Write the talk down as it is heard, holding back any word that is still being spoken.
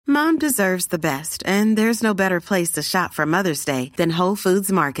Mom deserves the best, and there's no better place to shop for Mother's Day than Whole Foods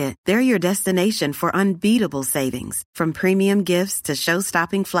Market. They're your destination for unbeatable savings, from premium gifts to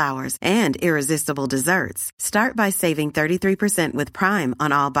show-stopping flowers and irresistible desserts. Start by saving 33% with Prime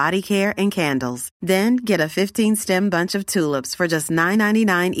on all body care and candles. Then get a 15-stem bunch of tulips for just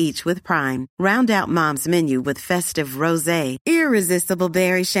 $9.99 each with Prime. Round out Mom's menu with festive rosé, irresistible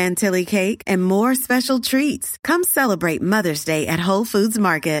berry chantilly cake, and more special treats. Come celebrate Mother's Day at Whole Foods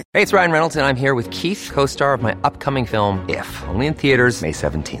Market. Hey, it's Ryan Reynolds, and I'm here with Keith, co-star of my upcoming film, If, only in theaters May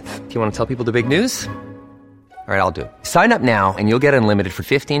 17th. Do you want to tell people the big news? All right, I'll do it. Sign up now and you'll get unlimited for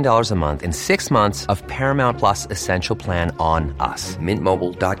 $15 a month and 6 months of Paramount Plus Essential Plan on us.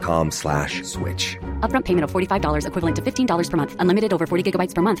 MintMobile.com/switch. Upfront payment of $45 equivalent to $15 per month. Unlimited over 40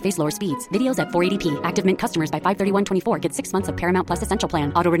 gigabytes per month. Face lower speeds. Videos at 480p. Active Mint customers by 531.24 get 6 months of Paramount Plus Essential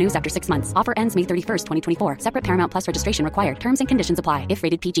Plan. Auto renews after 6 months. Offer ends May 31st, 2024. Separate Paramount Plus registration required. Terms and conditions apply if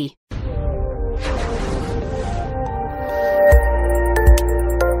rated PG.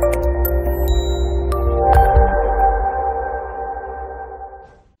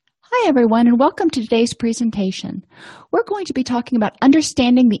 Hi, everyone, and welcome to today's presentation. We're going to be talking about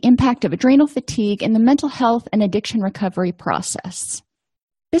understanding the impact of adrenal fatigue in the mental health and addiction recovery process.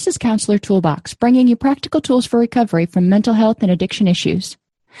 This is Counselor Toolbox, bringing you practical tools for recovery from mental health and addiction issues.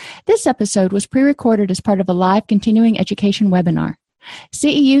 This episode was pre-recorded as part of a live continuing education webinar.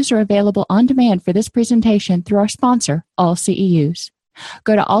 CEUs are available on demand for this presentation through our sponsor, All CEUs.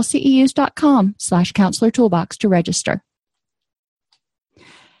 Go to allceus.com/Counselor Toolbox to register.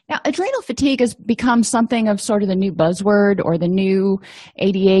 Now, adrenal fatigue has become something of sort of the new buzzword or the new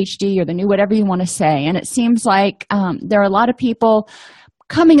ADHD or the new whatever you want to say. And it seems like there are a lot of people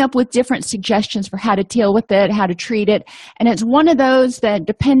coming up with different suggestions for how to deal with it, how to treat it. And it's one of those that,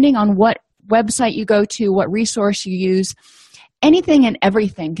 depending on what website you go to, what resource you use, anything and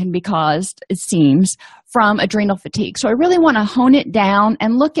everything can be caused, it seems, from adrenal fatigue. So I really want to hone it down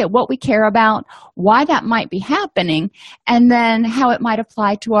and look at what we care about, why that might be happening, and then how it might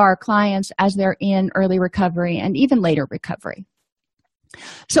apply to our clients as they're in early recovery and even later recovery.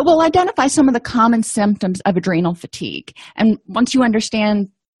 So we'll identify some of the common symptoms of adrenal fatigue. And once you understand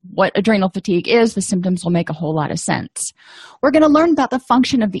what adrenal fatigue is, the symptoms will make a whole lot of sense. We're going to learn about the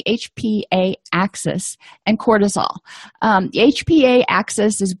function of the HPA axis and cortisol. The HPA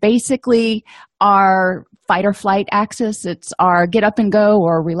axis is basically our fight or flight axis. It's our get up and go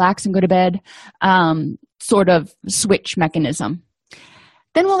or relax and go to bed sort of switch mechanism.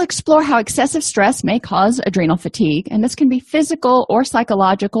 Then we'll explore how excessive stress may cause adrenal fatigue, and this can be physical or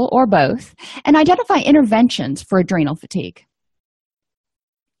psychological or both, and identify interventions for adrenal fatigue.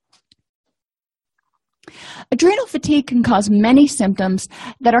 Adrenal fatigue can cause many symptoms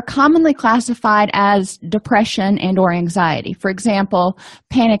that are commonly classified as depression and or anxiety. For example,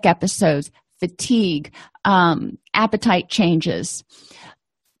 panic episodes, fatigue, appetite changes.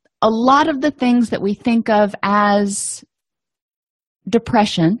 A lot of the things that we think of as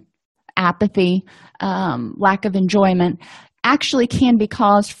depression, apathy, lack of enjoyment, actually can be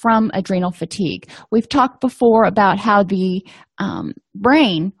caused from adrenal fatigue. We've talked before about how the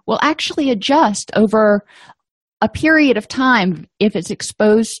brain will actually adjust over a period of time. If it's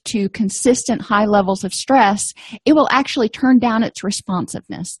exposed to consistent high levels of stress, it will actually turn down its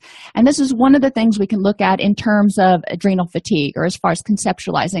responsiveness. And this is one of the things we can look at in terms of adrenal fatigue, or as far as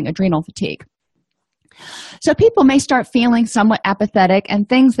conceptualizing adrenal fatigue. So people may start feeling somewhat apathetic, and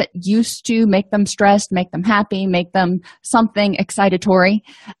things that used to make them stressed, make them happy, make them something excitatory,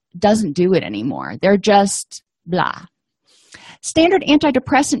 doesn't do it anymore. They're just blah. Standard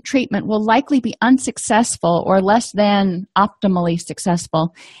antidepressant treatment will likely be unsuccessful or less than optimally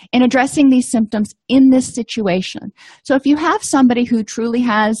successful in addressing these symptoms in this situation. So if you have somebody who truly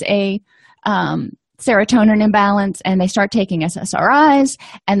has a serotonin imbalance and they start taking SSRIs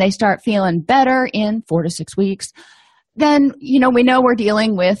and they start feeling better in 4 to 6 weeks, then we know we're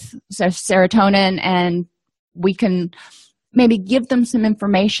dealing with serotonin, and we can maybe give them some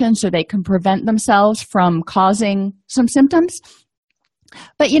information so they can prevent themselves from causing some symptoms.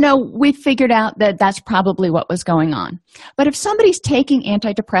 But, we figured out that that's probably what was going on. But if somebody's taking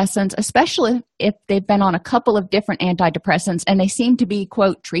antidepressants, especially if they've been on a couple of different antidepressants and they seem to be,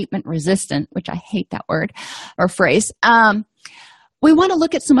 quote, treatment resistant, which I hate that word or phrase, we want to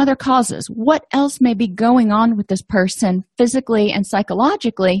look at some other causes. What else may be going on with this person physically and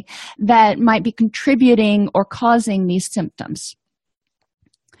psychologically that might be contributing or causing these symptoms?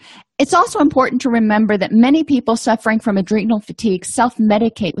 It's also important to remember that many people suffering from adrenal fatigue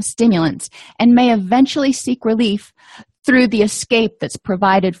self-medicate with stimulants and may eventually seek relief through the escape that's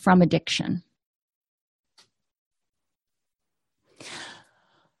provided from addiction.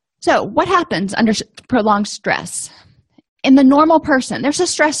 So what happens under prolonged stress? In the normal person, there's a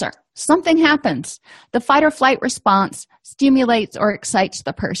stressor. Something happens. The fight or flight response stimulates or excites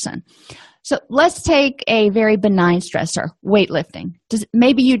the person. So let's take a very benign stressor, weightlifting.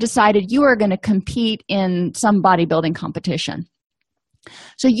 Maybe you decided you are going to compete in some bodybuilding competition.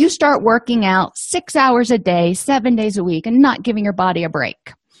 So you start working out 6 hours a day, 7 days a week, and not giving your body a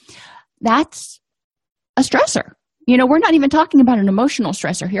break. That's a stressor. We're not even talking about an emotional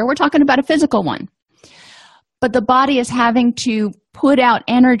stressor here. We're talking about a physical one. But the body is having to put out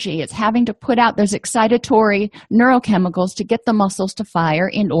energy. It's having to put out those excitatory neurochemicals to get the muscles to fire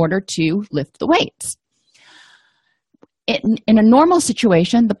in order to lift the weights. In a normal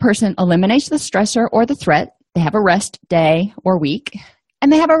situation, the person eliminates the stressor or the threat. They have a rest day or week,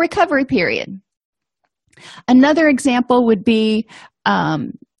 and they have a recovery period. Another example would be,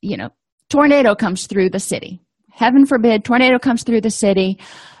 tornado comes through the city. Heaven forbid, tornado comes through the city.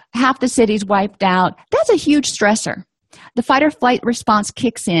 Half the city's wiped out. That's a huge stressor. The fight or flight response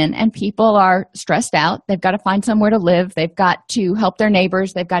kicks in, and people are stressed out. They've got to find somewhere to live. They've got to help their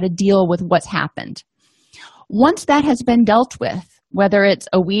neighbors. They've got to deal with what's happened. Once that has been dealt with, whether it's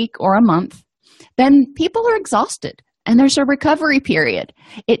a week or a month, then people are exhausted, and there's a recovery period.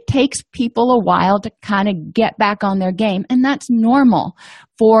 It takes people a while to kind of get back on their game, and that's normal.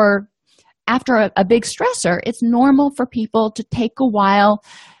 After a big stressor, it's normal for people to take a while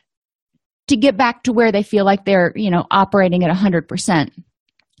to get back to where they feel like they're, operating at 100%.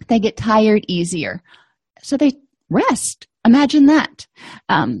 They get tired easier. So they rest. Imagine that.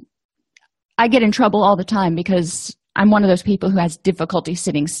 I get in trouble all the time because I'm one of those people who has difficulty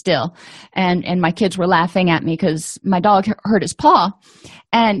sitting still. And my kids were laughing at me because my dog hurt his paw,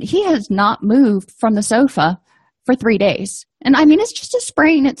 and he has not moved from the sofa for 3 days. And it's just a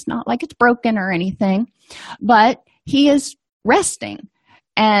sprain. It's not like it's broken or anything, but he is resting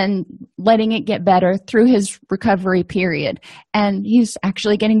and letting it get better through his recovery period. And he's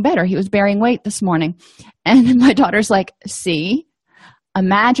actually getting better. He was bearing weight this morning. And my daughter's like, see,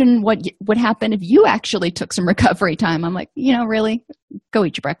 imagine what would happen if you actually took some recovery time. I'm like, really? Go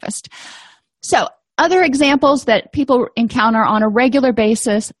eat your breakfast. So other examples that people encounter on a regular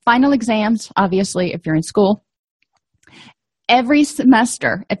basis, final exams, obviously, if you're in school. Every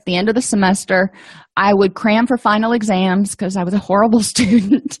semester, at the end of the semester, I would cram for final exams because I was a horrible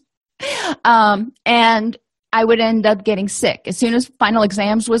student. And I would end up getting sick. As soon as final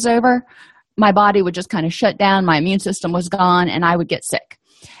exams was over, my body would just kind of shut down. My immune system was gone, and I would get sick.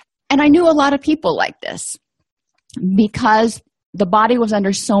 And I knew a lot of people like this because the body was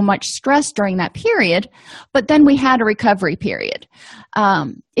under so much stress during that period, but then we had a recovery period.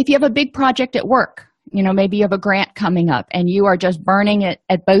 If you have a big project at work, maybe you have a grant coming up and you are just burning it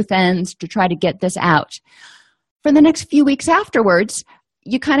at both ends to try to get this out. For the next few weeks afterwards,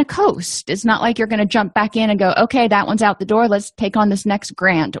 you kind of coast. It's not like you're going to jump back in and go, okay, that one's out the door. Let's take on this next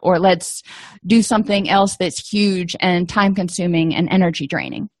grant, or let's do something else that's huge and time-consuming and energy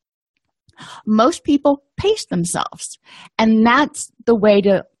draining. Most people pace themselves, and that's the way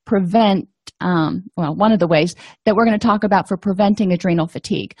to prevent one of the ways that we're going to talk about for preventing adrenal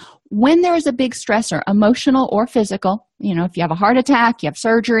fatigue. When there is a big stressor, emotional or physical, if you have a heart attack, you have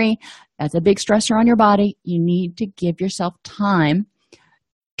surgery, that's a big stressor on your body, you need to give yourself time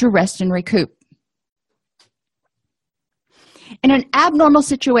to rest and recoup. In an abnormal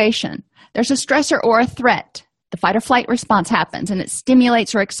situation, there's a stressor or a threat. The fight or flight response happens, and it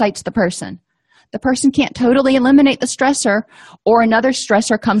stimulates or excites the person. The person can't totally eliminate the stressor, or another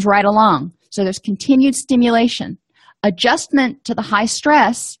stressor comes right along. So there's continued stimulation. Adjustment to the high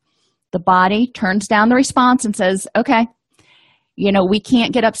stress, the body turns down the response and says, okay, we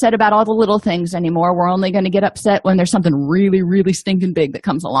can't get upset about all the little things anymore. We're only going to get upset when there's something really, really stinking big that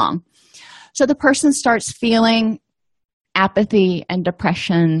comes along. So the person starts feeling apathy and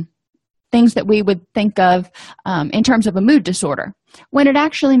depression, things that we would think of in terms of a mood disorder, when it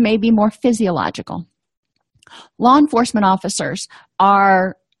actually may be more physiological. Law enforcement officers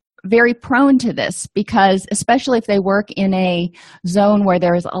are very prone to this because, especially if they work in a zone where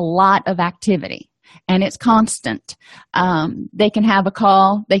there is a lot of activity and it's constant, they can have a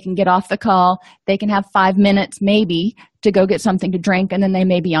call, they can get off the call, they can have 5 minutes maybe to go get something to drink, and then they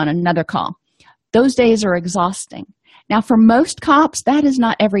may be on another call. Those days are exhausting. Now, for most cops, that is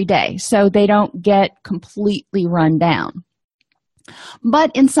not every day, so they don't get completely run down. But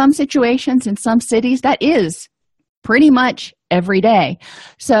in some situations, in some cities, that is pretty much every day.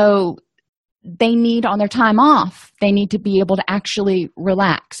 So they need, on their time off, they need to be able to actually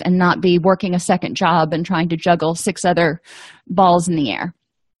relax and not be working a second job and trying to juggle 6 other balls in the air.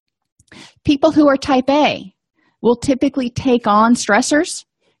 People who are type A will typically take on stressors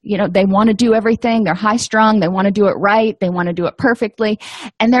They want to do everything. They're high strung. They want to do it right. They want to do it perfectly.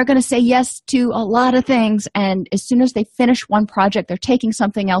 And they're going to say yes to a lot of things. And as soon as they finish one project, they're taking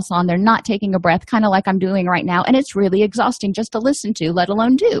something else on. They're not taking a breath, kind of like I'm doing right now. And it's really exhausting just to listen to, let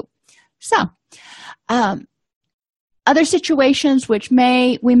alone do. So, other situations which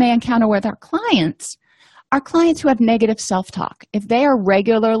we may encounter with our clients are clients who have negative self-talk. If they are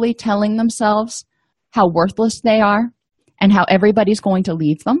regularly telling themselves how worthless they are and how everybody's going to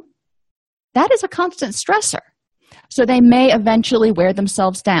leave them, that is a constant stressor. So they may eventually wear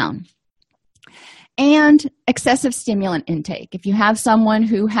themselves down. And excessive stimulant intake. If you have someone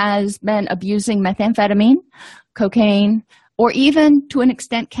who has been abusing methamphetamine, cocaine, or even to an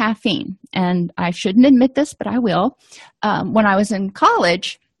extent caffeine, and I shouldn't admit this, but I will. When I was in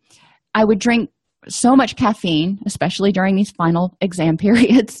college, I would drink so much caffeine, especially during these final exam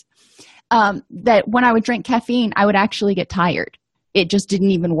periods, that when I would drink caffeine, I would actually get tired. It just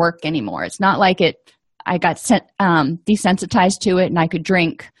didn't even work anymore. It's not like I got desensitized to it and I could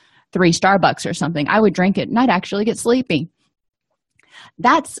drink 3 Starbucks or something. I would drink it and I'd actually get sleepy.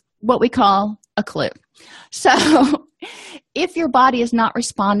 That's what we call a clue. So if your body is not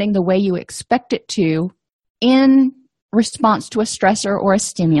responding the way you expect it to in response to a stressor or a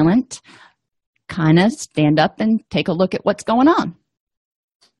stimulant, kind of stand up and take a look at what's going on.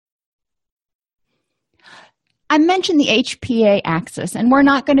 I mentioned the HPA axis, and we're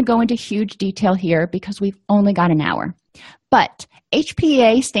not going to go into huge detail here because we've only got an hour. But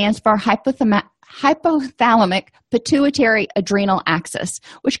HPA stands for hypothalamic pituitary adrenal axis,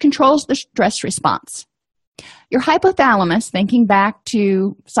 which controls the stress response. Your hypothalamus, thinking back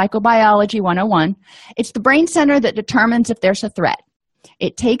to Psychobiology 101, it's the brain center that determines if there's a threat.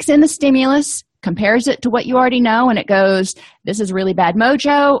 It takes in the stimulus, compares it to what you already know, and it goes, this is really bad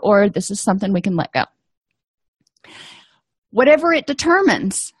mojo, or this is something we can let go. Whatever it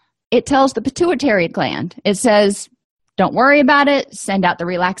determines, it tells the pituitary gland. It says, don't worry about it, send out the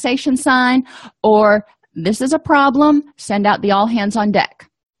relaxation sign, or this is a problem, send out the all hands on deck.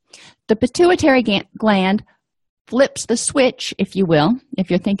 The pituitary gland flips the switch, if you will, if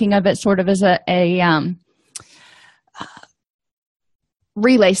you're thinking of it sort of as a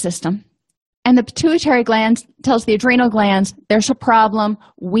relay system. And the pituitary gland tells the adrenal glands, there's a problem.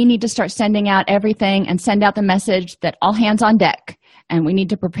 We need to start sending out everything and send out the message that all hands on deck, and we need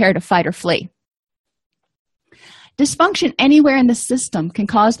to prepare to fight or flee. Dysfunction anywhere in the system can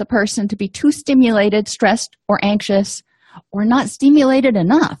cause the person to be too stimulated, stressed, or anxious, or not stimulated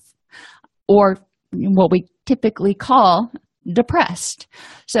enough, or what we typically call depressed.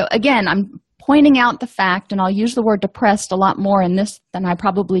 So again, I'm pointing out the fact, and I'll use the word depressed a lot more in this than I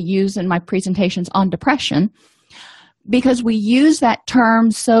probably use in my presentations on depression, because we use that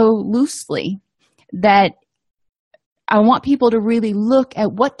term so loosely that I want people to really look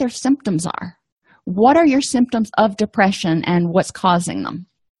at what their symptoms are. What are your symptoms of depression and what's causing them?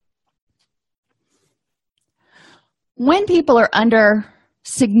 When people are under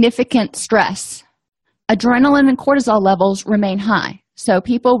significant stress, adrenaline and cortisol levels remain high. So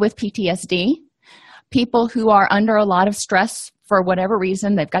people with PTSD, people who are under a lot of stress for whatever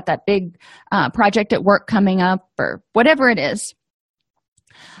reason, they've got that big project at work coming up or whatever it is,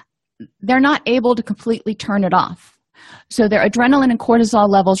 they're not able to completely turn it off. So their adrenaline and cortisol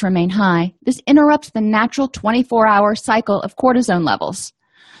levels remain high. This interrupts the natural 24-hour cycle of cortisone levels.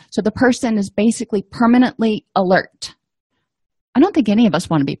 So the person is basically permanently alert. I don't think any of us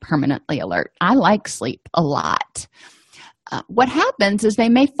want to be permanently alert. I like sleep a lot. What happens is they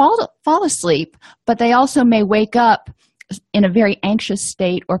may fall asleep, but they also may wake up in a very anxious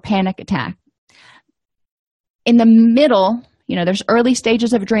state or panic attack. In the middle, there's early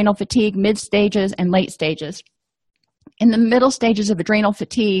stages of adrenal fatigue, mid stages, and late stages. In the middle stages of adrenal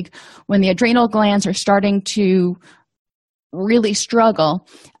fatigue, when the adrenal glands are starting to really struggle,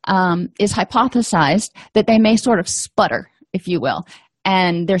 is hypothesized that they may sort of sputter, if you will.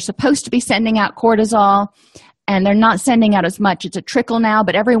 And they're supposed to be sending out cortisol, and they're not sending out as much. It's a trickle now,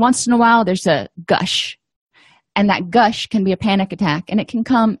 but every once in a while there's a gush. And that gush can be a panic attack, and it can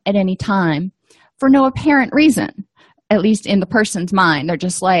come at any time for no apparent reason, at least in the person's mind. They're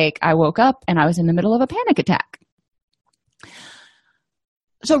just like, I woke up and I was in the middle of a panic attack.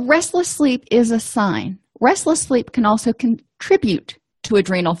 So restless sleep is a sign. Restless sleep can also contribute to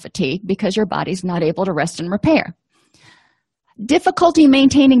adrenal fatigue because your body's not able to rest and repair. Difficulty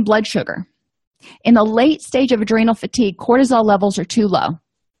maintaining blood sugar. In the late stage of adrenal fatigue, cortisol levels are too low.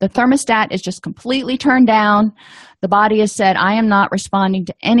 The thermostat is just completely turned down. The body has said, I am not responding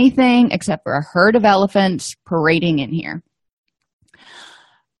to anything except for a herd of elephants parading in here.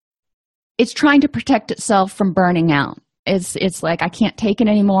 It's trying to protect itself from burning out. It's like, I can't take it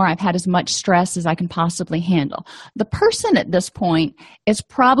anymore. I've had as much stress as I can possibly handle. The person at this point is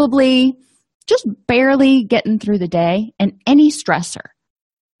probably just barely getting through the day, and any stressor,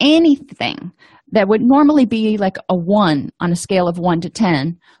 anything that would normally be like a 1 on a scale of 1 to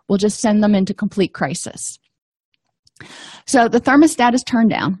 10 will just send them into complete crisis. So the thermostat is turned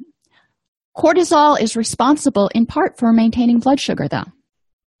down. Cortisol is responsible in part for maintaining blood sugar, though.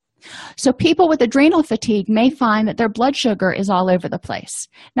 So people with adrenal fatigue may find that their blood sugar is all over the place.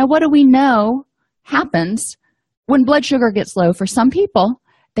 Now, what do we know happens when blood sugar gets low? For some people,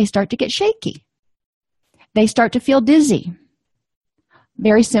 they start to get shaky. They start to feel dizzy.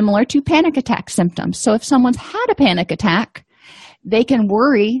 Very similar to panic attack symptoms. So if someone's had a panic attack, they can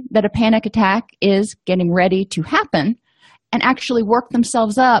worry that a panic attack is getting ready to happen and actually work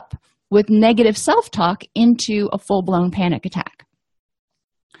themselves up with negative self-talk into a full-blown panic attack.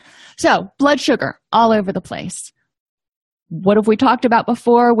 So, blood sugar all over the place. What have we talked about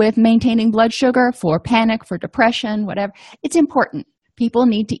before with maintaining blood sugar for panic, for depression, whatever? It's important. People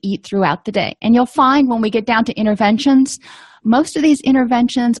need to eat throughout the day. And you'll find when we get down to interventions, most of these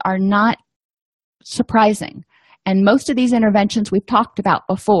interventions are not surprising. And most of these interventions we've talked about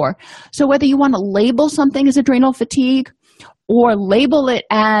before. So whether you want to label something as adrenal fatigue or label it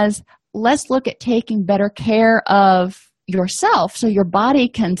as, let's look at taking better care of yourself so your body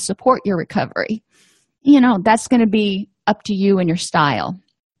can support your recovery, that's going to be up to you and your style.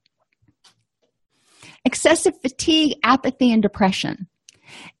 Excessive fatigue, apathy, and depression.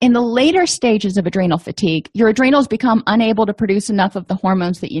 In the later stages of adrenal fatigue, your adrenals become unable to produce enough of the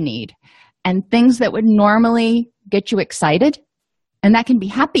hormones that you need. And things that would normally get you excited, and that can be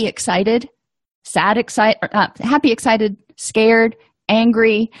happy excited, sad excited, happy excited, scared,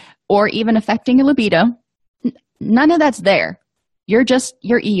 angry, or even affecting your libido, none of that's there. You're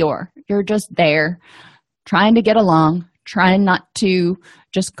Eeyore. You're just there, trying to get along, trying not to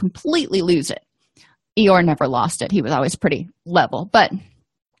just completely lose it. Eeyore never lost it. He was always pretty level. But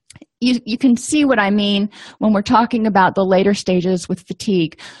you can see what I mean when we're talking about the later stages with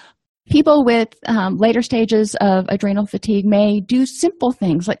fatigue. People with later stages of adrenal fatigue may do simple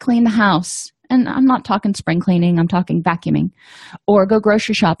things like clean the house. And I'm not talking spring cleaning, I'm talking vacuuming. Or go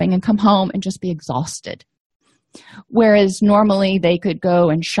grocery shopping and come home and just be exhausted. Whereas normally they could go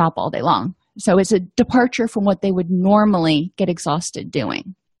and shop all day long. So it's a departure from what they would normally get exhausted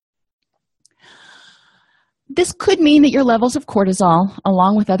doing. This could mean that your levels of cortisol,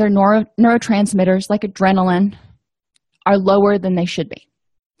 along with other neurotransmitters like adrenaline, are lower than they should be.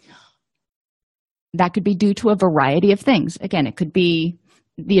 That could be due to a variety of things. Again, it could be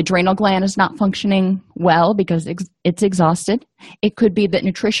the adrenal gland is not functioning well because it's exhausted. It could be that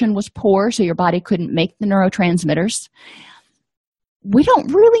nutrition was poor, so your body couldn't make the neurotransmitters. We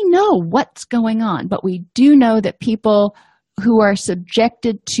don't really know what's going on, but we do know that people who are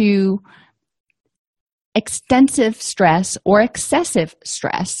subjected to extensive stress or excessive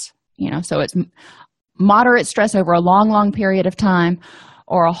stress, so it's moderate stress over a long, long period of time,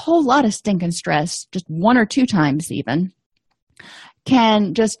 or a whole lot of stinking stress, just 1 or 2 times even,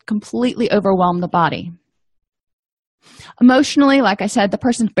 can just completely overwhelm the body. Emotionally, like I said, the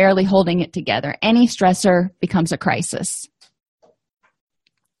person's barely holding it together. Any stressor becomes a crisis.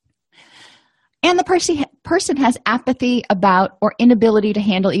 And the person has apathy about or inability to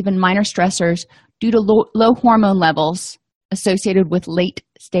handle even minor stressors due to low hormone levels associated with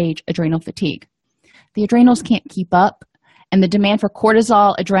late-stage adrenal fatigue. The adrenals can't keep up, and the demand for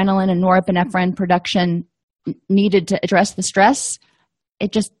cortisol, adrenaline, and norepinephrine production needed to address the stress,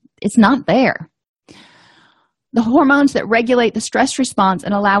 it's not there. The hormones that regulate the stress response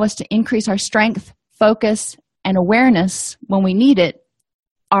and allow us to increase our strength, focus, and awareness when we need it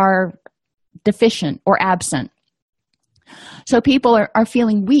are deficient or absent. So people are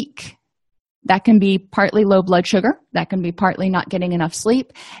feeling weak. That can be partly low blood sugar. That can be partly not getting enough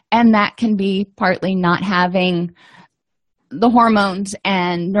sleep. And that can be partly not having the hormones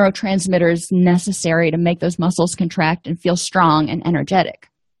and neurotransmitters necessary to make those muscles contract and feel strong and energetic.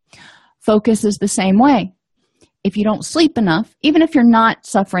 Focus is the same way. If you don't sleep enough, even if you're not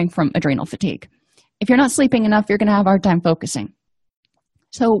suffering from adrenal fatigue, if you're not sleeping enough, you're going to have a hard time focusing.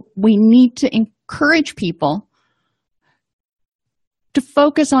 So we need to encourage people to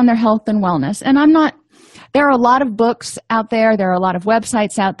focus on their health and wellness. And there are a lot of books out there, there are a lot of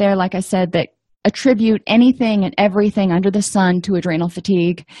websites out there, like I said, that attribute anything and everything under the sun to adrenal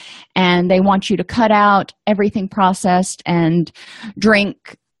fatigue, and they want you to cut out everything processed and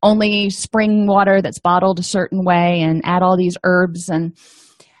drink only spring water that's bottled a certain way and add all these herbs, and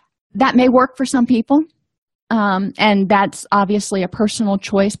that may work for some people, and that's obviously a personal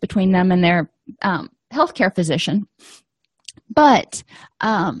choice between them and their healthcare physician. But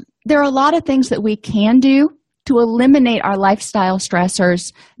there are a lot of things that we can do to eliminate our lifestyle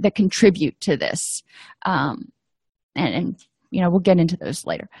stressors that contribute to this. And we'll get into those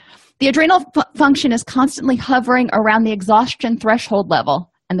later. The adrenal function is constantly hovering around the exhaustion threshold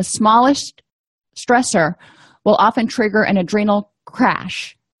level, and the smallest stressor will often trigger an adrenal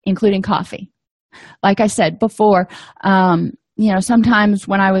crash, including coffee. Like I said before, sometimes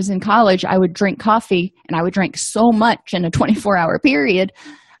when I was in college, I would drink coffee, and I would drink so much in a 24-hour period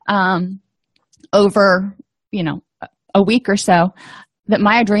over, a week or so, that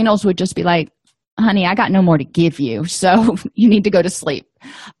my adrenals would just be like, honey, I got no more to give you, so you need to go to sleep.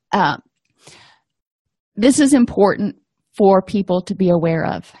 This is important for people to be aware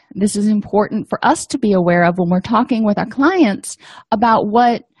of. This is important for us to be aware of when we're talking with our clients about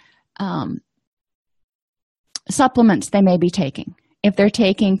what supplements they may be taking. If they're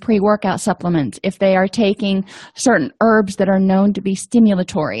taking pre-workout supplements, if they are taking certain herbs that are known to be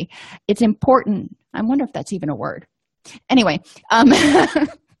stimulatory, it's important. I wonder if that's even a word. Anyway, I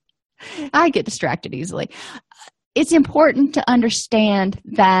get distracted easily. It's important to understand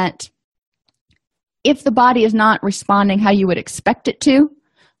that if the body is not responding how you would expect it to,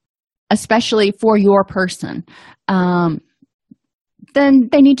 especially for your person, then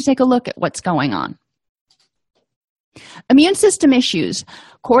they need to take a look at what's going on. Immune system issues.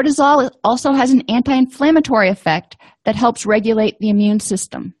 Cortisol also has an anti-inflammatory effect that helps regulate the immune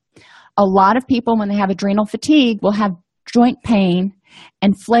system. A lot of people, when they have adrenal fatigue, will have joint pain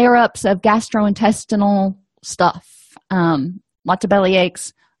and flare-ups of gastrointestinal stuff. Lots of belly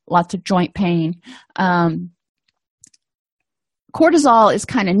aches, lots of joint pain. Cortisol is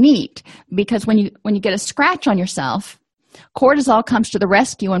kind of neat because when you get a scratch on yourself, cortisol comes to the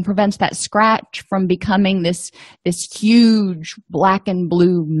rescue and prevents that scratch from becoming this huge black and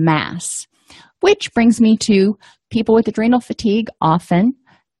blue mass. Which brings me to people with adrenal fatigue often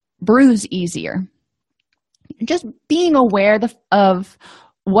bruise easier. Just being aware of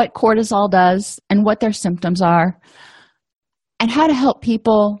what cortisol does and what their symptoms are and how to help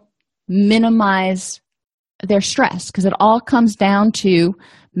people minimize their stress, because it all comes down to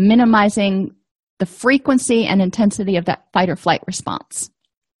minimizing the frequency and intensity of that fight or flight response.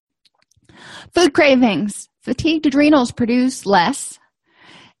 Food cravings. Fatigued adrenals produce less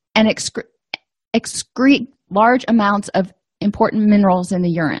and excrete large amounts of important minerals in the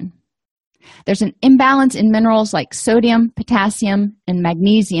urine. There's an imbalance in minerals like sodium, potassium, and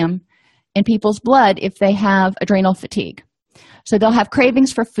magnesium in people's blood if they have adrenal fatigue. So they'll have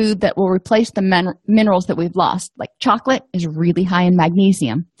cravings for food that will replace the minerals that we've lost. Like chocolate is really high in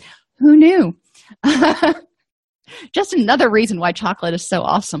magnesium. Who knew? Just another reason why chocolate is so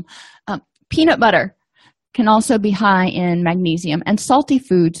awesome. Peanut butter can also be high in magnesium, and salty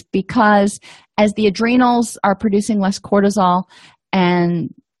foods, because as the adrenals are producing less cortisol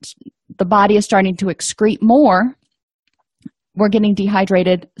and the body is starting to excrete more, we're getting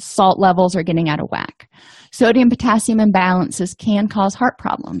dehydrated, salt levels are getting out of whack. Sodium potassium imbalances can cause heart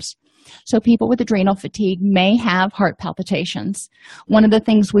problems. So people with adrenal fatigue may have heart palpitations. One of the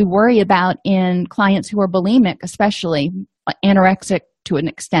things we worry about in clients who are bulimic, especially anorexic to an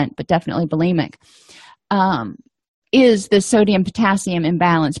extent, but definitely bulimic, is the sodium potassium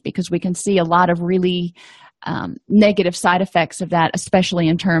imbalance, because we can see a lot of really negative side effects of that, especially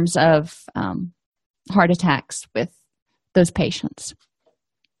in terms of heart attacks with those patients.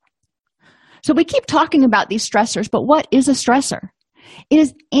 So we keep talking about these stressors, but what is a stressor? It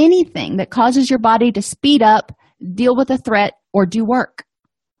is anything that causes your body to speed up, deal with a threat, or do work.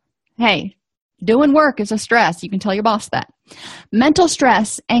 Hey, doing work is a stress. You can tell your boss that. Mental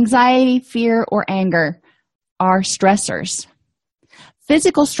stress, anxiety, fear, or anger are stressors.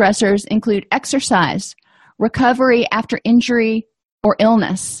 Physical stressors include exercise, recovery after injury or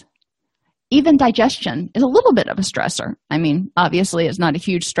illness. Even digestion is a little bit of a stressor. I mean, obviously, it's not a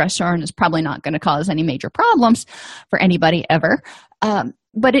huge stressor and it's probably not going to cause any major problems for anybody ever.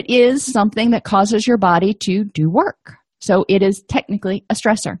 But it is something that causes your body to do work. So it is technically a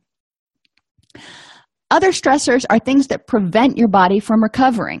stressor. Other stressors are things that prevent your body from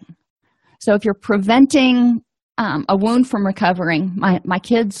recovering. So if you're preventing a wound from recovering, my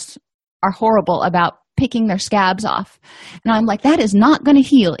kids are horrible about picking their scabs off. And I'm like, that is not going to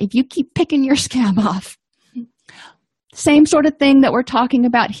heal if you keep picking your scab off. Same sort of thing that we're talking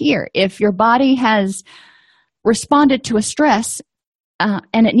about here. If your body has responded to a stress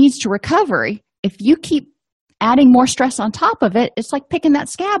and it needs to recovery, if you keep adding more stress on top of it, it's like picking that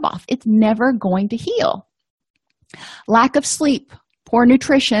scab off. It's never going to heal. Lack of sleep, poor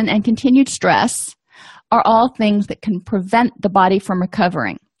nutrition, and continued stress are all things that can prevent the body from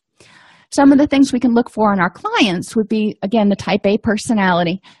recovering. Some of the things we can look for in our clients would be, again, the type A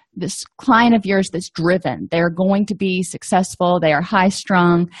personality. This client of yours that's driven. They're going to be successful. They are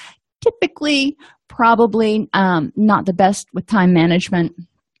high-strung. Typically, probably not the best with time management.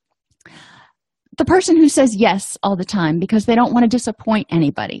 The person who says yes all the time because they don't want to disappoint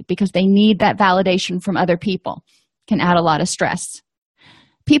anybody, because they need that validation from other people, can add a lot of stress.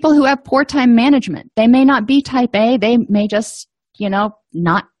 People who have poor time management, they may not be type A, they may just,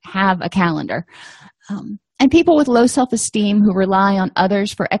 not have a calendar. And people with low self-esteem who rely on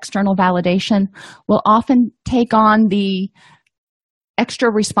others for external validation will often take on the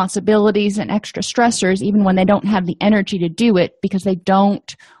extra responsibilities and extra stressors even when they don't have the energy to do it because they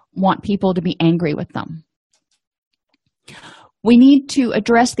don't want people to be angry with them. We need to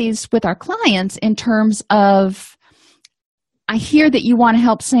address these with our clients in terms of, I hear that you want to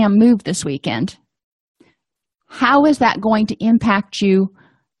help Sam move this weekend. How is that going to impact you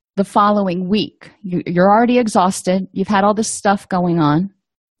the following week? You're already exhausted. You've had all this stuff going on.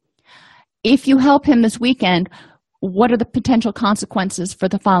 If you help him this weekend, what are the potential consequences for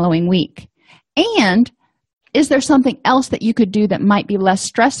the following week? And is there something else that you could do that might be less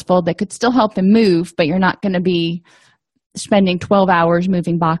stressful that could still help him move, but you're not going to be spending 12 hours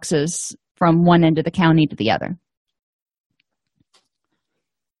moving boxes from one end of the county to the other?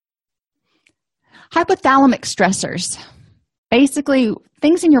 Hypothalamic stressors. Basically,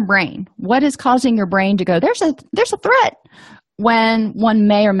 things in your brain. What is causing your brain to go, there's a threat, when one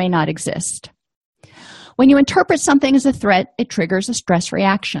may or may not exist? When you interpret something as a threat, it triggers a stress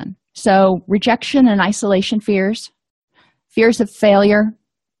reaction. So rejection and isolation fears, fears of failure,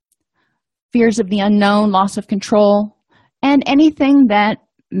 fears of the unknown, loss of control, and anything that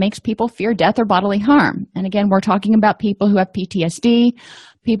makes people fear death or bodily harm. And again, we're talking about people who have PTSD,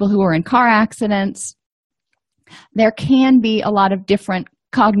 people who are in car accidents. There can be a lot of different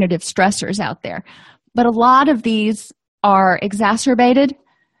cognitive stressors out there, but a lot of these are exacerbated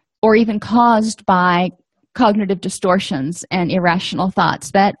or even caused by cognitive distortions and irrational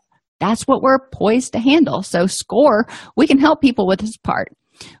thoughts. That's what we're poised to handle. So SCORE, we can help people with this part.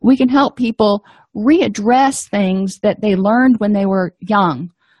 We can help people readdress things that they learned when they were young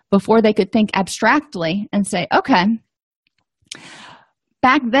before they could think abstractly and say, okay,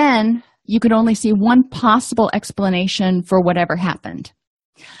 back then you could only see one possible explanation for whatever happened.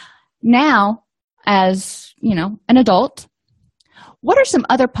 Now, as an adult, what are some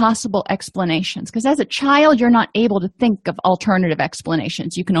other possible explanations? Because as a child, you're not able to think of alternative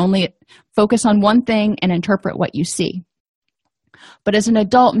explanations. You can only focus on one thing and interpret what you see. But as an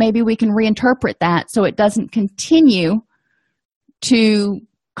adult, maybe we can reinterpret that so it doesn't continue to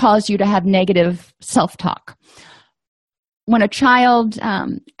cause you to have negative self-talk. When a child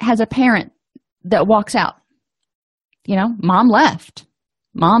has a parent that walks out, mom left.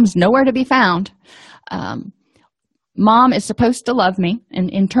 Mom's nowhere to be found. Mom is supposed to love me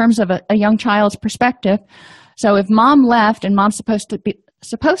in terms of a young child's perspective. So if mom left and mom's supposed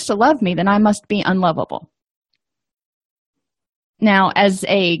to love me, then I must be unlovable. Now, as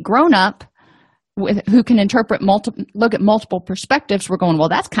a grown-up who can look at multiple perspectives, we're going, well,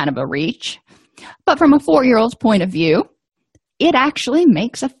 that's kind of a reach. But from a 4-year-old's point of view, it actually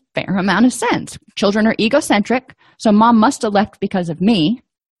makes a fair amount of sense. Children are egocentric, so mom must have left because of me.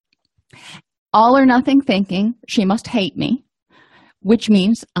 All or nothing thinking, she must hate me, which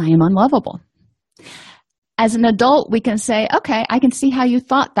means I am unlovable. As an adult, we can say, okay, I can see how you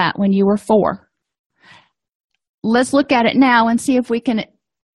thought that when you were 4. Let's look at it now and see if we can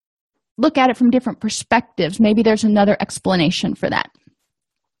look at it from different perspectives. Maybe there's another explanation for that.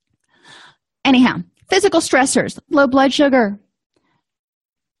 Anyhow, physical stressors, low blood sugar.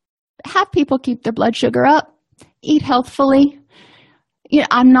 Have people keep their blood sugar up, eat healthfully.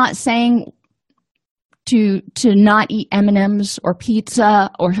 I'm not saying to not eat M&Ms or pizza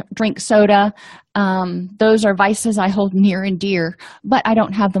or drink soda. Those are vices I hold near and dear, but I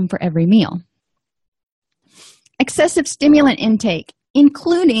don't have them for every meal. Excessive stimulant intake,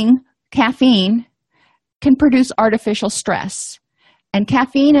 including caffeine, can produce artificial stress. And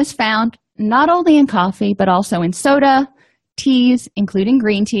caffeine is found not only in coffee, but also in soda, teas, including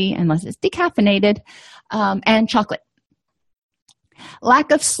green tea, unless it's decaffeinated, and chocolate.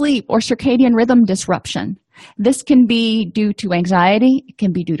 Lack of sleep or circadian rhythm disruption. This can be due to anxiety, it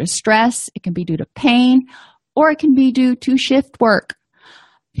can be due to stress, it can be due to pain, or it can be due to shift work.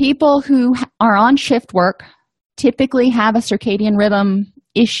 People who are on shift work typically have a circadian rhythm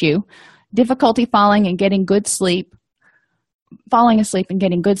issue, difficulty falling asleep and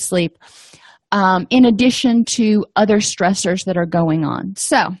getting good sleep, in addition to other stressors that are going on.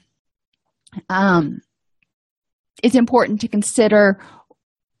 So, it's important to consider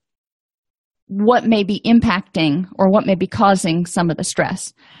what may be impacting or what may be causing some of the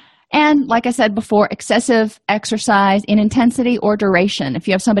stress. And like I said before, excessive exercise in intensity or duration. If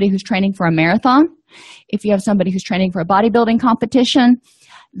you have somebody who's training for a marathon, if you have somebody who's training for a bodybuilding competition,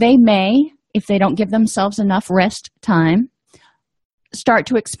 they may, if they don't give themselves enough rest time, start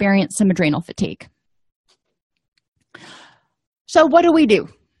to experience some adrenal fatigue. So what do we do?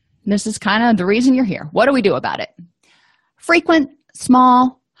 This is kind of the reason you're here. What do we do about it? Frequent,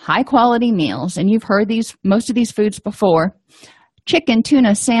 small, high-quality meals, and you've heard most of these foods before. Chicken,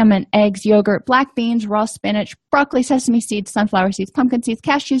 tuna, salmon, eggs, yogurt, black beans, raw spinach, broccoli, sesame seeds, sunflower seeds, pumpkin seeds,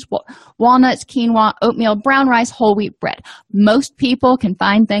 cashews, walnuts, quinoa, oatmeal, brown rice, whole wheat bread. Most people can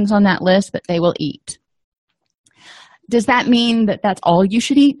find things on that list that they will eat. Does that mean that that's all you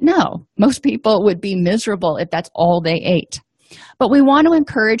should eat? No. Most people would be miserable if that's all they ate. But we want to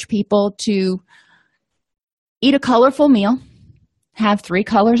encourage people to eat a colorful meal, have 3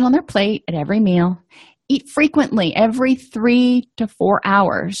 colors on their plate at every meal, eat frequently every 3 to 4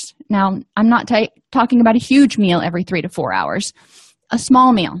 hours. Now, I'm not talking about a huge meal every 3 to 4 hours. A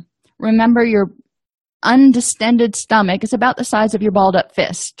small meal. Remember, your undistended stomach is about the size of your balled up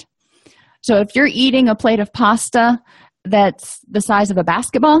fist. So if you're eating a plate of pasta that's the size of a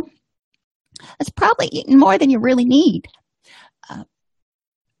basketball, that's probably eating more than you really need.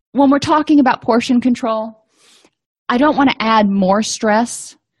 When we're talking about portion control, I don't want to add more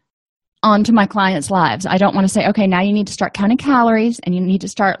stress onto my clients' lives. I don't want to say, okay, now you need to start counting calories and you need to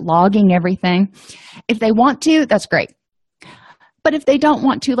start logging everything. If they want to, that's great. But if they don't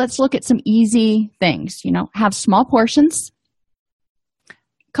want to, let's look at some easy things. Have small portions,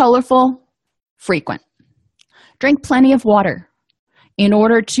 colorful, frequent. Drink plenty of water in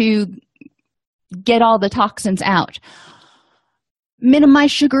order to get all the toxins out.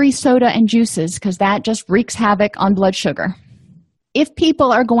 Minimize sugary soda and juices because that just wreaks havoc on blood sugar. If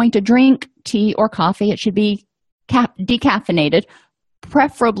people are going to drink tea or coffee, it should be decaffeinated,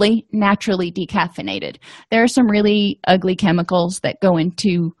 preferably naturally decaffeinated. There are some really ugly chemicals that go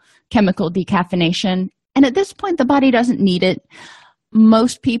into chemical decaffeination, and at this point, the body doesn't need it.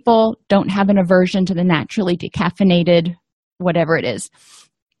 Most people don't have an aversion to the naturally decaffeinated, whatever it is.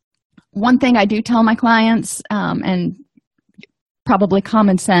 One thing I do tell my clients, and probably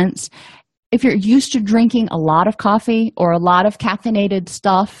common sense, if you're used to drinking a lot of coffee or a lot of caffeinated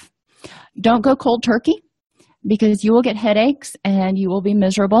stuff, don't go cold turkey because you will get headaches and you will be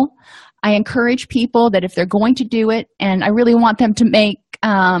miserable. I encourage people that if they're going to do it, and I really want them to make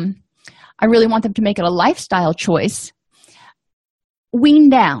it a lifestyle choice, wean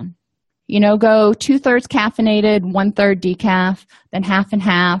down. Go 2/3 caffeinated, 1/3 decaf, then half and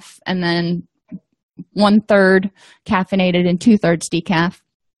half, and then 1/3 caffeinated and 2/3 decaf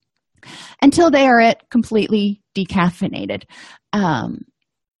until they are at completely decaffeinated.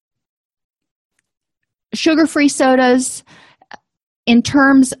 Sugar-free sodas, in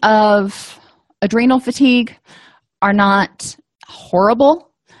terms of adrenal fatigue, are not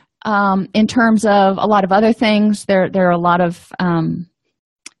horrible. In terms of a lot of other things, there's a lot of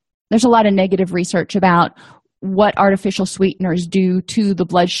negative research about what artificial sweeteners do to the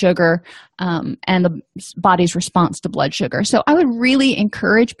blood sugar and the body's response to blood sugar. So I would really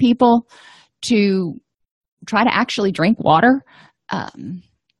encourage people to try to actually drink water.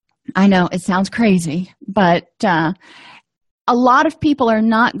 I know it sounds crazy, but a lot of people are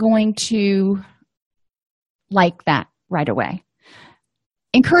not going to like that right away.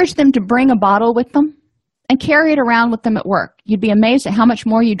 Encourage them to bring a bottle with them and carry it around with them at work. You'd be amazed at how much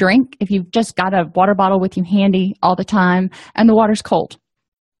more you drink if you've just got a water bottle with you handy all the time and the water's cold.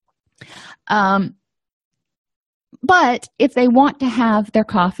 But if they want to have their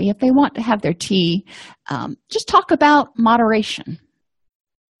coffee, if they want to have their tea, just talk about moderation.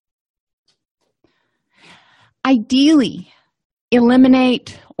 Ideally,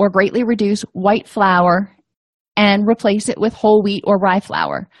 eliminate or greatly reduce white flour and replace it with whole wheat or rye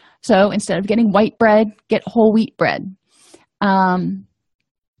flour. So instead of getting white bread, get whole wheat bread.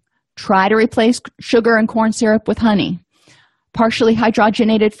 Try to replace sugar and corn syrup with honey. Partially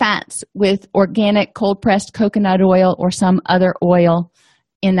hydrogenated fats with organic cold-pressed coconut oil or some other oil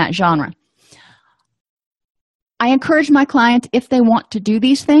in that genre. I encourage my clients, if they want to do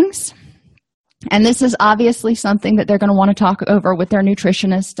these things, and this is obviously something that they're going to want to talk over with their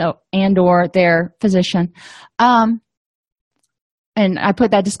nutritionist and or their physician. And I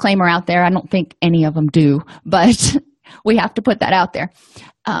put that disclaimer out there. I don't think any of them do, but we have to put that out there.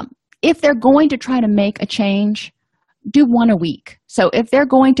 If they're going to try to make a change, do one a week. So if they're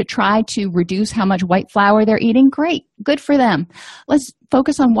going to try to reduce how much white flour they're eating, great, good for them. Let's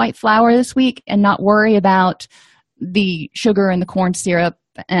focus on white flour this week and not worry about the sugar and the corn syrup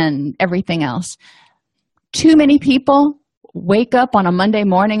and everything else. Too many people wake up on a Monday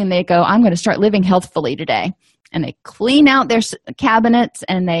morning and they go, I'm going to start living healthfully today. And they clean out their cabinets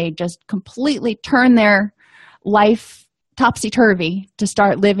and they just completely turn their life topsy-turvy to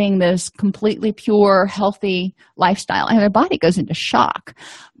start living this completely pure, healthy lifestyle. And their body goes into shock.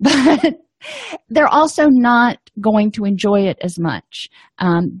 But they're also not going to enjoy it as much.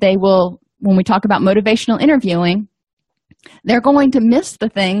 They will, when we talk about motivational interviewing, they're going to miss the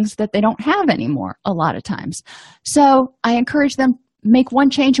things that they don't have anymore a lot of times. So I encourage them, make one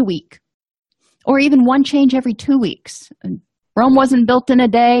change a week or even one change every 2 weeks. Rome wasn't built in a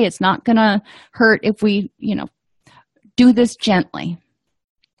day. It's not going to hurt if we, do this gently.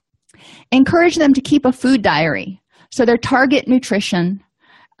 Encourage them to keep a food diary. So their target nutrition,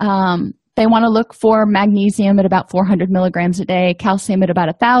 they want to look for magnesium at about 400 milligrams a day, calcium at about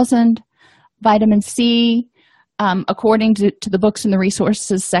 1,000, vitamin C, according to the books in the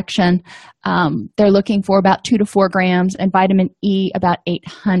resources section, they're looking for about 2 to 4 grams, and vitamin E about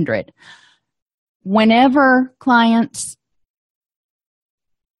 800. Whenever clients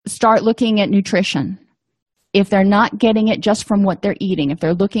start looking at nutrition, if they're not getting it just from what they're eating, if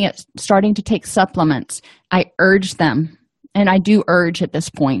they're looking at starting to take supplements, I urge them, and I do urge at this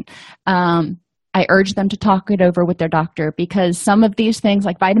point, I urge them to talk it over with their doctor, because some of these things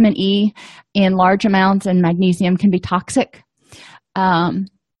like vitamin E in large amounts and magnesium can be toxic. So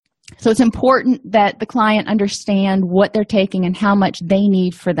it's important that the client understand what they're taking and how much they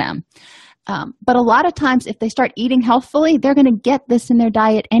need for them. But a lot of times if they start eating healthfully, they're going to get this in their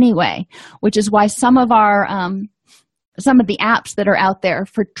diet anyway, which is why some of the apps that are out there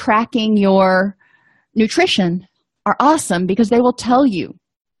for tracking your nutrition are awesome, because they will tell you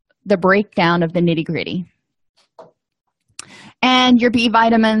the breakdown of the nitty-gritty. And your B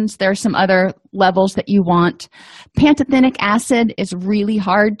vitamins, there are some other levels that you want. Pantothenic acid is really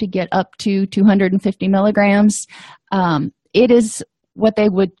hard to get up to 250 milligrams. It is what they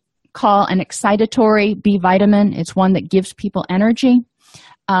would call an excitatory B vitamin. It's one that gives people energy.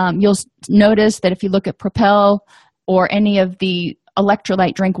 You'll notice that if you look at Propel or any of the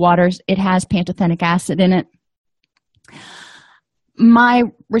electrolyte drink waters, it has pantothenic acid in it. My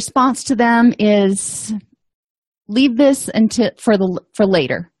response to them is leave this for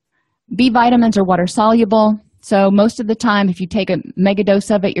later. B vitamins are water soluble, so most of the time if you take a mega dose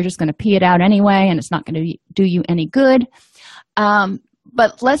of it, you're just going to pee it out anyway, and it's not going to do you any good.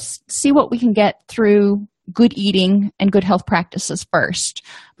 But let's see what we can get through good eating and good health practices first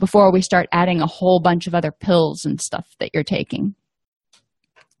before we start adding a whole bunch of other pills and stuff that you're taking.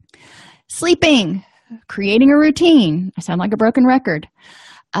 Sleeping. Creating a routine. I sound like a broken record.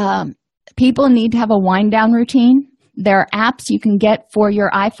 People need to have a wind down routine. There are apps you can get for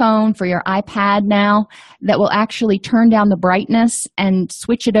your iPhone, for your iPad now, that will actually turn down the brightness and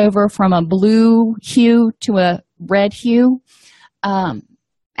switch it over from a blue hue to a red hue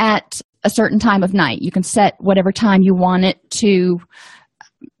at a certain time of night. You can set whatever time you want it to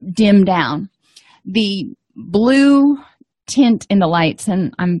dim down. The blue tint in the lights,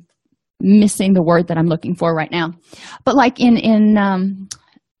 and I'm missing the word that I'm looking for right now, but like in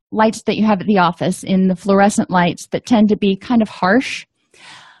lights that you have at the office, in the fluorescent lights that tend to be kind of harsh,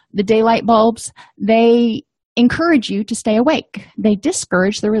 the daylight bulbs, they encourage you to stay awake. They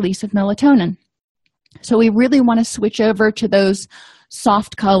discourage the release of melatonin. So we really want to switch over to those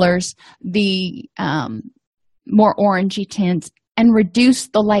soft colors, the more orangey tints, and reduce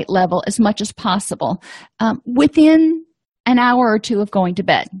the light level as much as possible within an hour or two of going to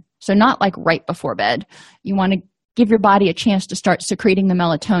bed. So not like right before bed. You want to give your body a chance to start secreting the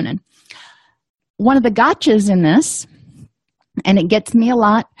melatonin. One of the gotchas in this, and it gets me a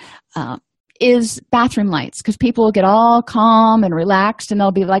lot, is bathroom lights, because people will get all calm and relaxed and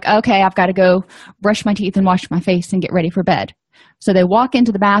they'll be like, okay, I've got to go brush my teeth and wash my face and get ready for bed. So they walk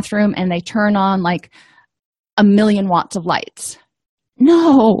into the bathroom and they turn on like 1,000,000 watts of lights.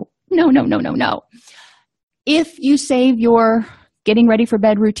 No. If you save your getting ready for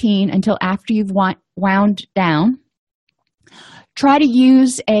bed routine until after you've wound down, try to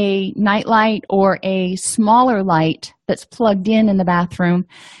use a nightlight or a smaller light that's plugged in the bathroom.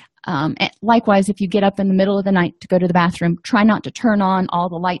 And likewise, if you get up in the middle of the night to go to the bathroom, try not to turn on all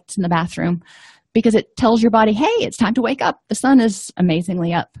the lights in the bathroom, because it tells your body, hey, it's time to wake up. The sun is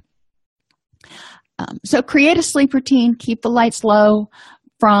amazingly up. So create a sleep routine. Keep the lights low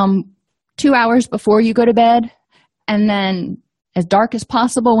from 2 hours before you go to bed, and then as dark as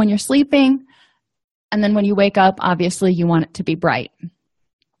possible when you're sleeping. And then when you wake up, obviously you want it to be bright.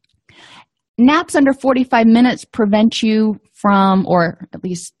 Naps under 45 minutes prevent you from, or at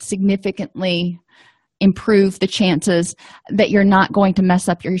least significantly improve the chances that you're not going to mess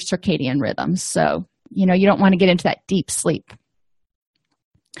up your circadian rhythms. So, you don't want to get into that deep sleep.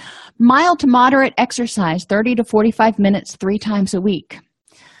 Mild to moderate exercise, 30 to 45 minutes, 3 times a week.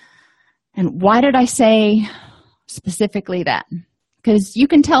 And why did I say specifically that? Because you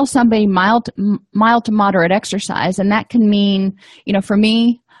can tell somebody mild to moderate exercise, and that can mean, for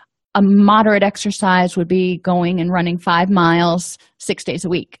me, a moderate exercise would be going and running 5 miles 6 days a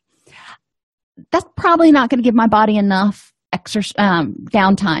week. That's probably not going to give my body enough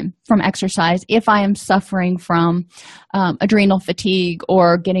downtime from exercise if I am suffering from adrenal fatigue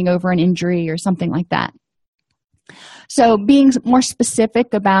or getting over an injury or something like that. So being more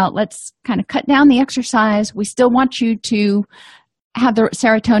specific about, let's kind of cut down the exercise. We still want you to have the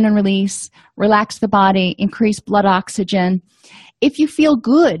serotonin release, relax the body, increase blood oxygen. If you feel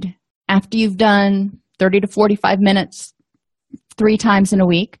good after you've done 30 to 45 minutes 3 times in a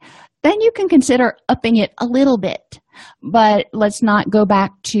week, then you can consider upping it a little bit. But let's not go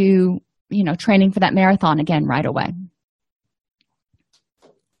back to, training for that marathon again right away.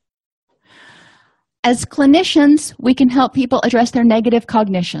 As clinicians, we can help people address their negative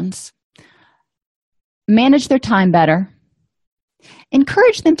cognitions, manage their time better,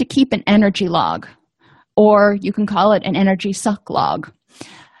 encourage them to keep an energy log, or you can call it an energy suck log.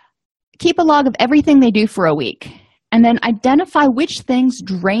 Keep a log of everything they do for a week, and then identify which things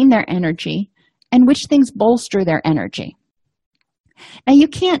drain their energy and which things bolster their energy. Now, you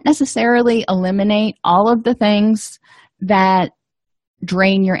can't necessarily eliminate all of the things that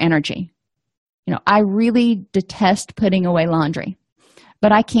drain your energy. I really detest putting away laundry,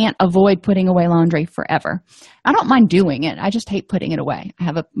 but I can't avoid putting away laundry forever. I don't mind doing it. I just hate putting it away. I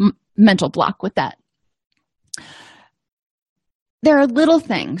have a mental block with that. There are little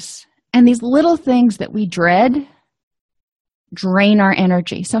things, and these little things that we dread drain our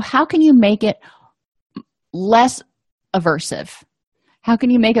energy. So how can you make it less aversive? How can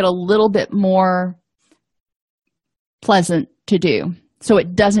you make it a little bit more pleasant to do so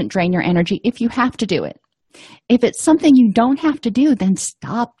it doesn't drain your energy if you have to do it? If it's something you don't have to do, then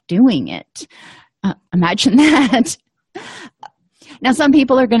stop doing it. Imagine that. Now, some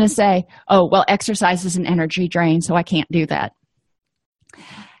people are going to say, oh, well, exercise is an energy drain, so I can't do that.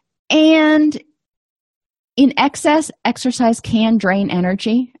 And in excess, exercise can drain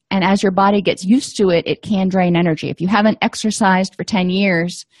energy. And as your body gets used to it, it can drain energy. If you haven't exercised for 10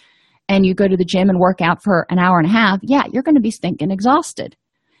 years and you go to the gym and work out for an hour and a half, yeah, you're going to be stinking exhausted.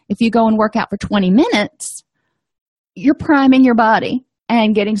 If you go and work out for 20 minutes, you're priming your body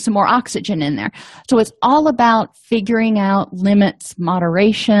and getting some more oxygen in there. So it's all about figuring out limits,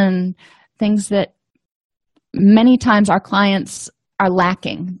 moderation, things that many times our clients are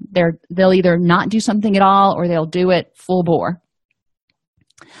lacking. They'll either not do something at all or they'll do it full bore.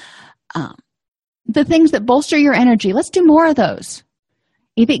 The things that bolster your energy, let's do more of those.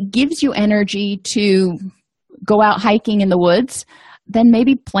 If it gives you energy to go out hiking in the woods, then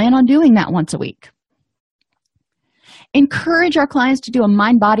maybe plan on doing that once a week. Encourage our clients to do a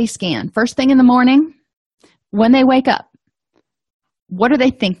mind-body scan first thing in the morning when they wake up. What are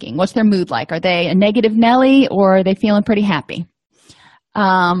they thinking? What's their mood like? Are they a negative Nelly or are they feeling pretty happy?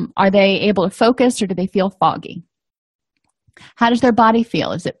 Are they able to focus or do they feel foggy? How does their body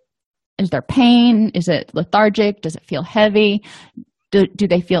feel? Is there pain? Is it lethargic? Does it feel heavy? Do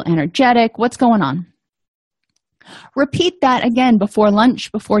they feel energetic? What's going on? Repeat that again before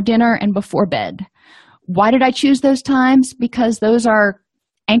lunch, before dinner, and before bed. Why did I choose those times? Because those are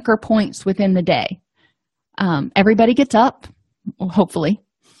anchor points within the day. Everybody gets up, hopefully.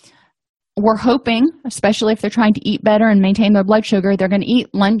 We're hoping, especially if they're trying to eat better and maintain their blood sugar, they're going to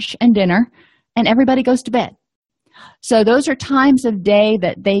eat lunch and dinner, and everybody goes to bed. So those are times of day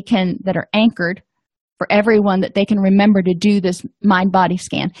that are anchored for everyone, that they can remember to do this mind-body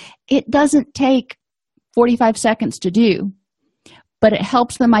scan. It doesn't take 45 seconds to do, but it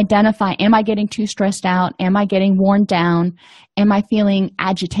helps them identify, am I getting too stressed out? Am I getting worn down? Am I feeling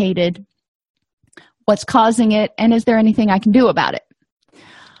agitated? What's causing it? And is there anything I can do about it?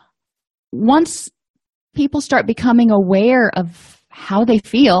 Once people start becoming aware of how they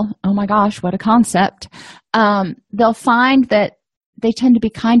feel, oh my gosh, what a concept, they'll find that they tend to be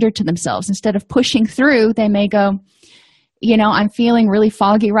kinder to themselves. Instead of pushing through, they may go, I'm feeling really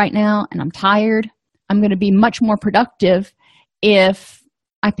foggy right now and I'm tired. I'm going to be much more productive if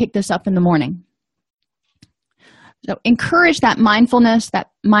I pick this up in the morning. So encourage that mindfulness,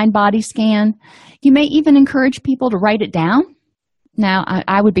 that mind-body scan. You may even encourage people to write it down. Now,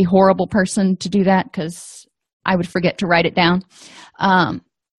 I would be a horrible person to do that because I would forget to write it down.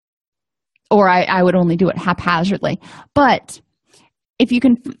 Or I would only do it haphazardly. But if you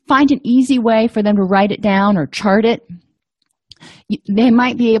can find an easy way for them to write it down or chart it, they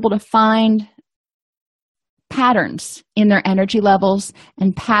might be able to find patterns in their energy levels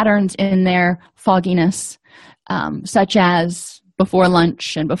and patterns in their fogginess, such as before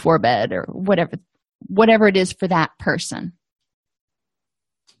lunch and before bed, or whatever it is for that person.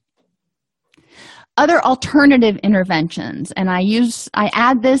 Other alternative interventions, and I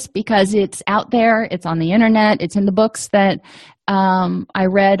add this because it's out there, it's on the internet, it's in the books that I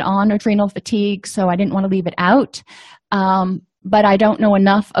read on adrenal fatigue, so I didn't want to leave it out. But I don't know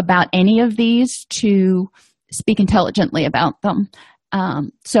enough about any of these to speak intelligently about them.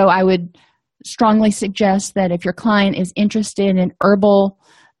 So I would strongly suggest that if your client is interested in herbal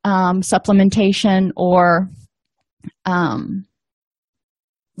supplementation or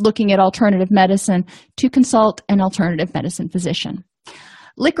looking at alternative medicine, to consult an alternative medicine physician.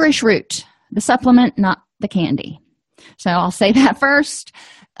 Licorice root, the supplement, not the candy. So I'll say that first.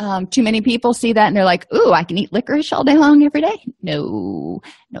 Too many people see that and they're like, ooh, I can eat licorice all day long every day. No,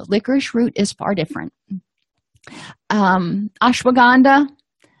 licorice root is far different. Ashwagandha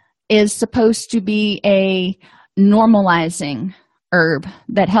is supposed to be a normalizing herb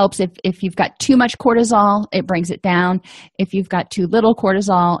that helps. If you've got too much cortisol, it brings it down. If you've got too little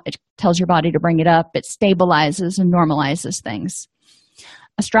cortisol, it tells your body to bring it up. It stabilizes and normalizes things.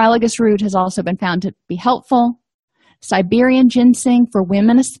 Astragalus root has also been found to be helpful. Siberian ginseng, for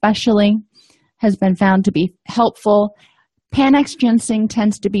women especially, has been found to be helpful. Panax ginseng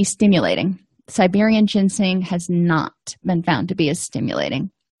tends to be stimulating. Siberian ginseng has not been found to be as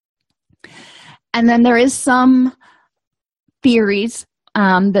stimulating. And then there is some theories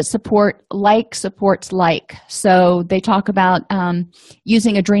that supports like. So they talk about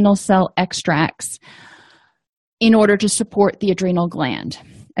using adrenal cell extracts in order to support the adrenal gland.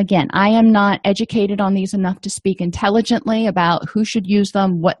 Again, I am not educated on these enough to speak intelligently about who should use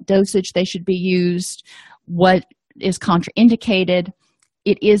them, what dosage they should be used, what is contraindicated.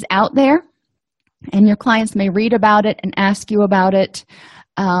 It is out there, and your clients may read about it and ask you about it.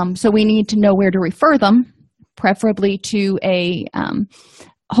 So we need to know where to refer them, preferably to a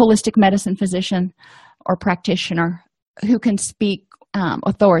holistic medicine physician or practitioner who can speak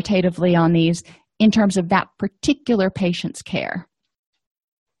authoritatively on these in terms of that particular patient's care.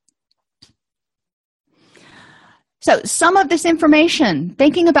 So some of this information,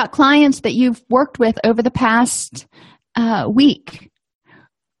 thinking about clients that you've worked with over the past week,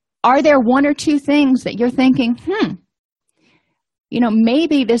 are there one or two things that you're thinking,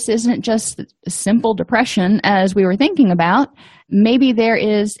 maybe this isn't just simple depression as we were thinking about. Maybe there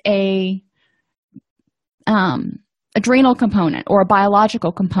is a adrenal component or a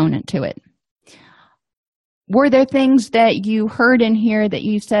biological component to it. Were there things that you heard in here that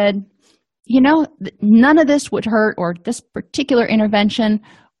you said, none of this would hurt, or this particular intervention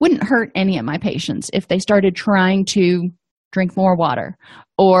wouldn't hurt any of my patients if they started trying to drink more water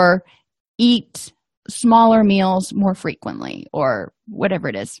or eat smaller meals more frequently, or whatever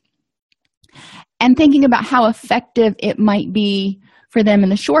it is. And thinking about how effective it might be for them in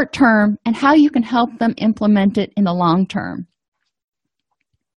the short term and how you can help them implement it in the long term.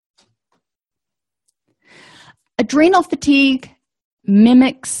 Adrenal fatigue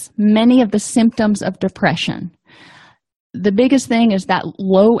mimics many of the symptoms of depression. The biggest thing is that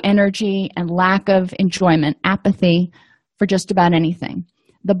low energy and lack of enjoyment, apathy for just about anything.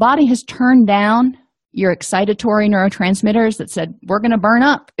 The body has turned down your excitatory neurotransmitters that said, we're going to burn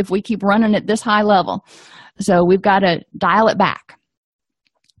up if we keep running at this high level. So we've got to dial it back.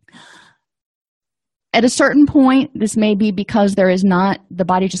 At a certain point, this may be because the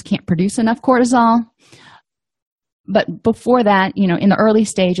body just can't produce enough cortisol. But before that, in the early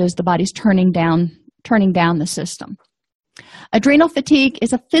stages, the body's turning down the system. Adrenal fatigue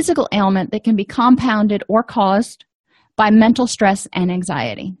is a physical ailment that can be compounded or caused by mental stress and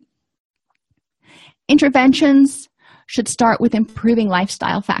anxiety. Interventions should start with improving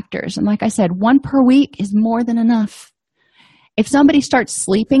lifestyle factors. And like I said, 1 per week is more than enough. If somebody starts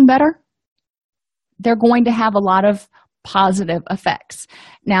sleeping better, they're going to have a lot of positive effects.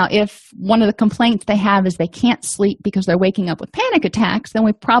 Now, if one of the complaints they have is they can't sleep because they're waking up with panic attacks, then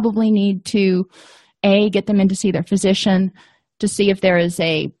we probably need to, get them in to see their physician to see if there is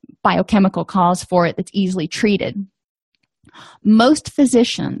a biochemical cause for it that's easily treated. Most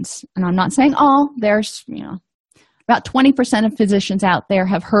physicians, and I'm not saying all, there's, about 20% of physicians out there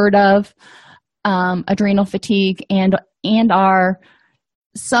have heard of adrenal fatigue and are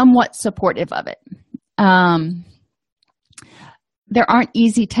somewhat supportive of it. There aren't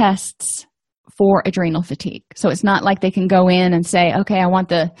easy tests for adrenal fatigue. So it's not like they can go in and say, okay, I want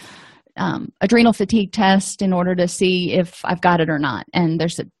the adrenal fatigue test in order to see if I've got it or not, and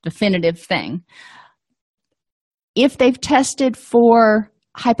there's a definitive thing. If they've tested for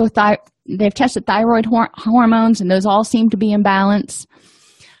they've tested thyroid hormones, and those all seem to be in balance,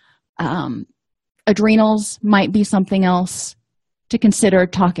 adrenals might be something else to consider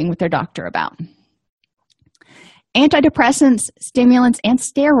talking with their doctor about. Antidepressants, stimulants, and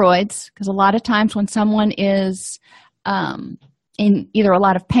steroids, because a lot of times when someone is in either a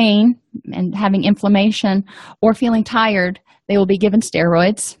lot of pain and having inflammation or feeling tired, they will be given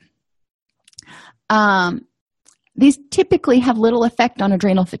steroids. These typically have little effect on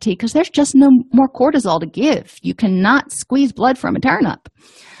adrenal fatigue because there's just no more cortisol to give. You cannot squeeze blood from a turnip.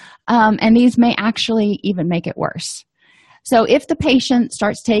 And these may actually even make it worse. So if the patient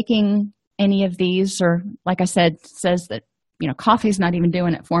starts taking any of these, or like I said, says that, coffee's not even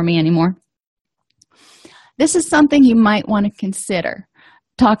doing it for me anymore, this is something you might want to consider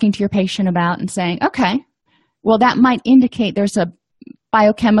talking to your patient about and saying, okay, well, that might indicate there's a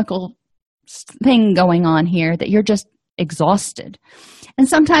biochemical thing going on here, that you're just exhausted. And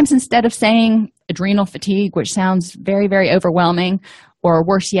sometimes instead of saying adrenal fatigue, which sounds very, very overwhelming, or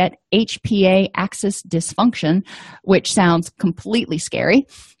worse yet, HPA axis dysfunction, which sounds completely scary,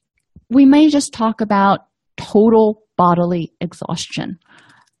 we may just talk about total bodily exhaustion.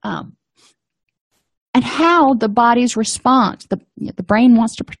 And how the body's response, the brain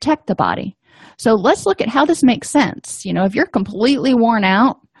wants to protect the body. So let's look at how this makes sense. If you're completely worn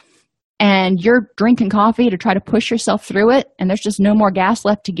out and you're drinking coffee to try to push yourself through it and there's just no more gas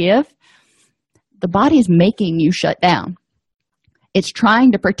left to give, the body is making you shut down. It's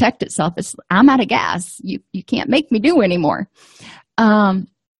trying to protect itself. I'm out of gas. You can't make me do anymore.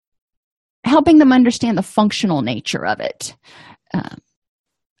 Helping them understand the functional nature of it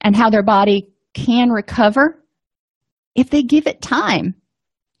and how their body can recover if they give it time.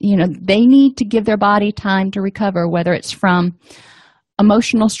 They need to give their body time to recover, whether it's from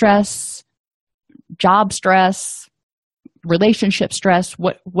emotional stress, job stress, relationship stress,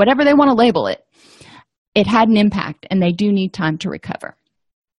 whatever they want to label it. It had an impact, and they do need time to recover.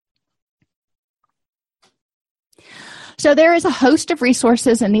 So there is a host of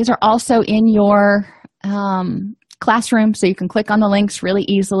resources, and these are also in your classroom, so you can click on the links really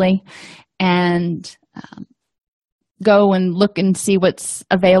easily and go and look and see what's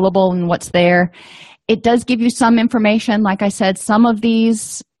available and what's there. It does give you some information. Like I said, some of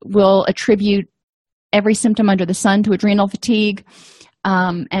these will attribute every symptom under the sun to adrenal fatigue,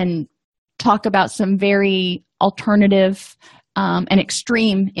 and talk about some very alternative and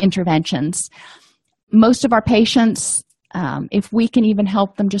extreme interventions. Most of our patients, if we can even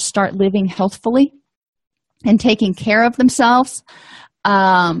help them just start living healthfully and taking care of themselves,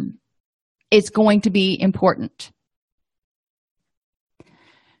 it's going to be important.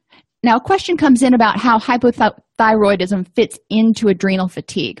 Now, a question comes in about how hypothyroidism fits into adrenal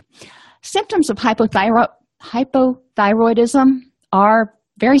fatigue. Symptoms of hypothyroidism are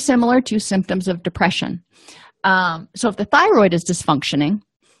very similar to symptoms of depression. So if the thyroid is dysfunctioning,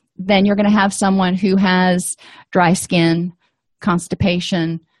 then you're going to have someone who has dry skin,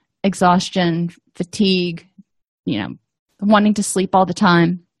 constipation, exhaustion, fatigue, wanting to sleep all the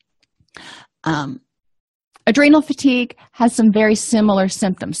time. Adrenal fatigue has some very similar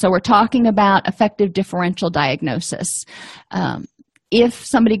symptoms. So we're talking about effective differential diagnosis. If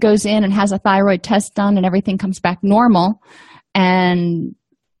somebody goes in and has a thyroid test done and everything comes back normal, and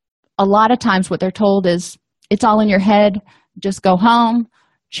a lot of times what they're told is, it's all in your head, just go home,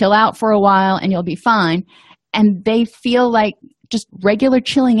 chill out for a while, and you'll be fine. And they feel like just regular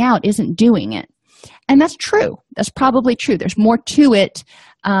chilling out isn't doing it. And that's true. That's probably true. There's more to it,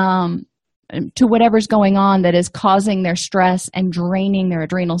 to whatever's going on that is causing their stress and draining their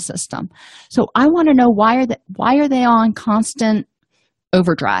adrenal system. So I want to know, why are they on constant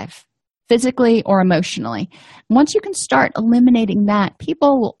overdrive, physically or emotionally? Once you can start eliminating that,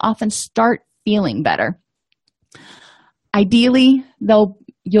 people will often start feeling better. Ideally,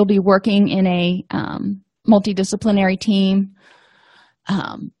 you'll be working in a multidisciplinary team,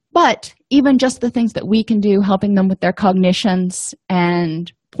 but even just the things that we can do, helping them with their cognitions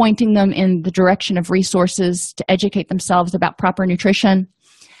and pointing them in the direction of resources to educate themselves about proper nutrition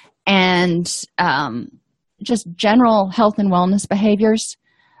and just general health and wellness behaviors,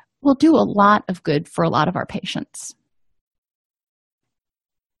 will do a lot of good for a lot of our patients.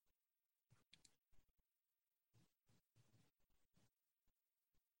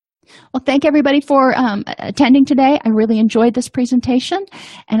 Well, thank everybody for attending today. I really enjoyed this presentation,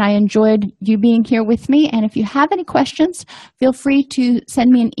 and I enjoyed you being here with me. And if you have any questions, feel free to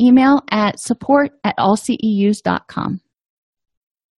send me an email at support@allceus.com.